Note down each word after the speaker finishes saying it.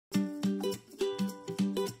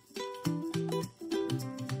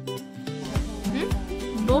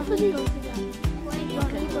both of these?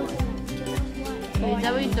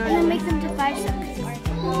 And then make them to 5 circles.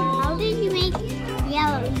 How did you make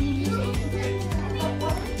yellow?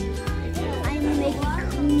 I'm making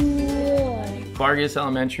cool. Vargas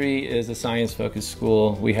Elementary is a science-focused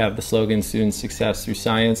school. We have the slogan, Student Success Through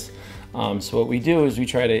Science. So what we do is we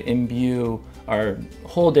try to imbue our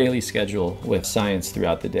whole daily schedule with science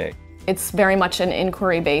throughout the day. It's very much an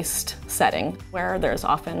inquiry-based setting where there's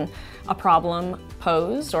often a problem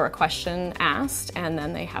posed or a question asked, and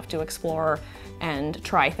then they have to explore and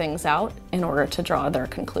try things out in order to draw their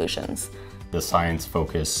conclusions. The science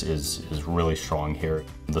focus is really strong here.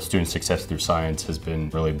 The student success through science has been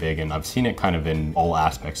really big, and I've seen it kind of in all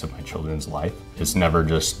aspects of my children's life. It's never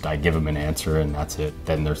just I give them an answer and that's it.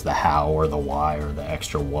 Then there's the how or the why or the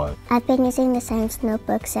extra what. I've been using the science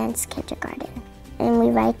notebook since kindergarten. And we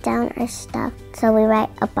write down our stuff. So we write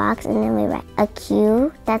a box and then we write a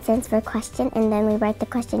Q that stands for question, and then we write the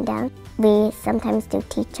question down. We sometimes do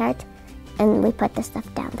T-charts and we put the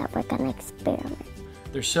stuff down that we're gonna experiment.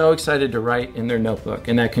 They're so excited to write in their notebook,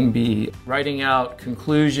 and that can be writing out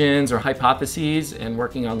conclusions or hypotheses and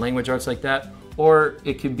working on language arts like that, or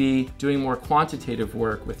it could be doing more quantitative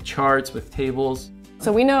work with charts, with tables.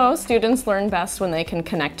 So we know students learn best when they can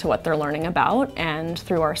connect to what they're learning about, and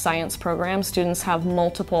through our science program, students have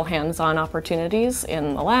multiple hands-on opportunities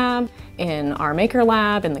in the lab, in our maker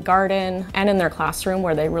lab, in the garden, and in their classroom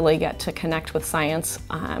where they really get to connect with science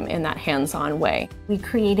in that hands-on way. We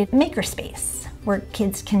created a makerspace where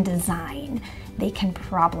kids can design, they can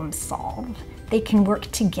problem solve, they can work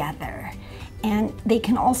together, and they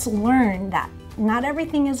can also learn that not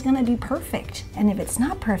everything is going to be perfect, and if it's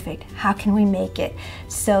not perfect, how can we make it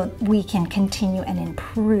so we can continue and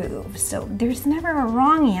improve? So there's never a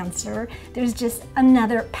wrong answer, there's just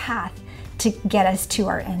another path to get us to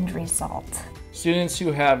our end result. Students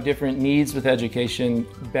who have different needs with education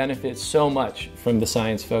benefit so much from the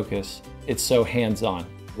science focus. It's so hands-on.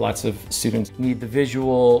 Lots of students need the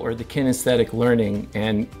visual or the kinesthetic learning,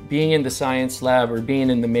 and being in the science lab or being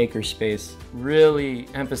in the maker space really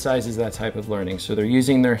emphasizes that type of learning. So they're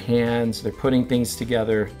using their hands, they're putting things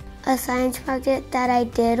together. A science project that I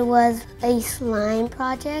did was a slime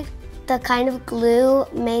project. The kind of glue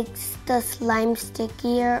makes the slime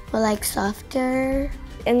stickier or like softer.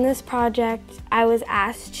 In this project, I was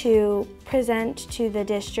asked to present to the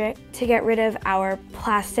district to get rid of our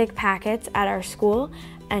plastic packets at our school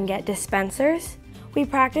and get dispensers. We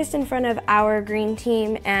practiced in front of our green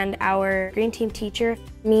team and our green team teacher.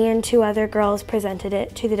 Me and 2 other girls presented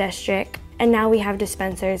it to the district, and now we have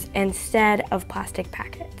dispensers instead of plastic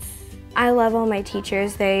packets. I love all my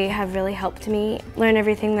teachers. They have really helped me learn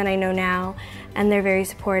everything that I know now, and they're very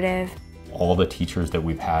supportive. All the teachers that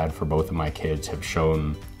we've had for both of my kids have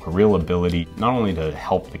shown a real ability not only to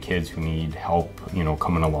help the kids who need help,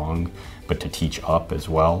 coming along, but to teach up as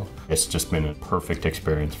well. It's just been a perfect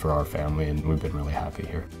experience for our family, and we've been really happy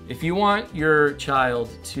here. If you want your child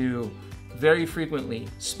to very frequently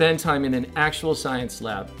spend time in an actual science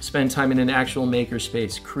lab, spend time in an actual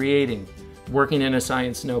makerspace, creating, working in a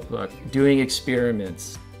science notebook, doing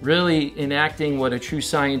experiments, really enacting what a true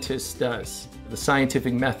scientist does, the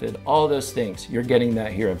scientific method, all those things, you're getting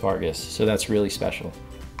that here at Vargas, so that's really special.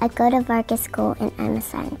 I go to Vargas School and I'm a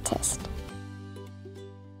scientist.